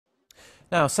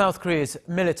Now, South Korea's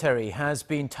military has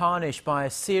been tarnished by a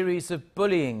series of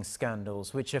bullying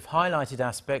scandals which have highlighted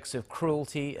aspects of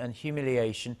cruelty and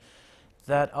humiliation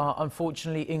that are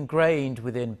unfortunately ingrained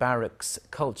within barracks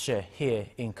culture here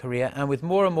in Korea. And with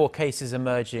more and more cases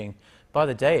emerging by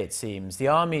the day, it seems, the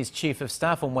Army's Chief of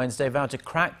Staff on Wednesday vowed to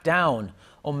crack down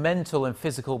on mental and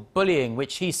physical bullying,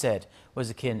 which he said was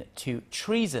akin to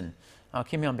treason. Our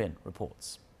Kim Hyun-bin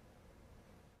reports.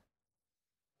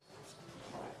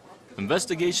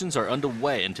 Investigations are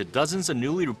underway into dozens of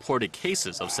newly reported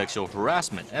cases of sexual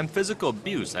harassment and physical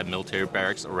abuse at military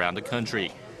barracks around the country,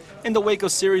 in the wake of a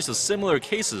series of similar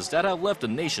cases that have left the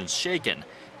nation shaken,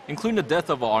 including the death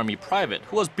of an Army private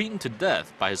who was beaten to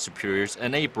death by his superiors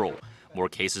in April. More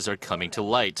cases are coming to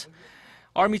light.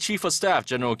 Army Chief of Staff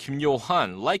General Kim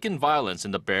Yo-hwan likened violence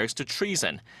in the barracks to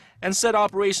treason and said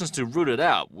operations to root it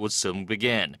out would soon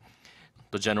begin.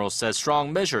 The general says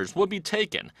strong measures will be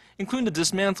taken, including the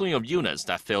dismantling of units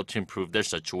that failed to improve their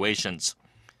situations.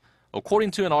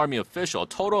 According to an Army official, a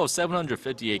total of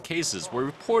 758 cases were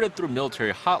reported through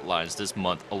military hotlines this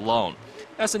month alone.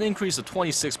 That's an increase of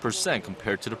 26%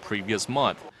 compared to the previous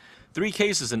month. 3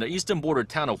 cases in the eastern border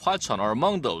town of Hwacheon are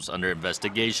among those under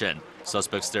investigation.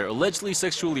 Suspects there allegedly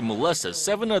sexually molested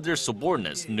 7 of their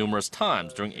subordinates numerous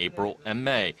times during April and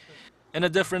May. In a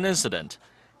different incident,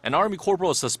 an Army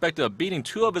corporal is suspected of beating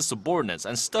 2 of his subordinates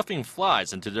and stuffing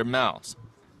flies into their mouths.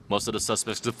 Most of the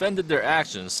suspects defended their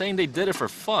actions, saying they did it for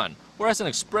fun or as an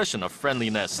expression of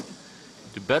friendliness.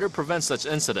 To better prevent such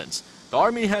incidents, the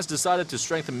Army has decided to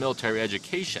strengthen military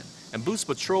education and boost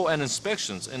patrol and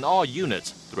inspections in all units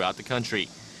throughout the country.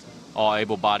 All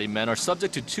able-bodied men are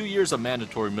subject to 2 years of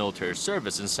mandatory military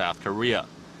service in South Korea.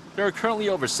 There are currently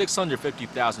over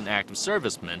 650,000 active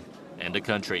servicemen in the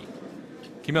country.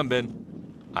 Kim Yo-hwan,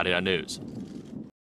 Arirang News.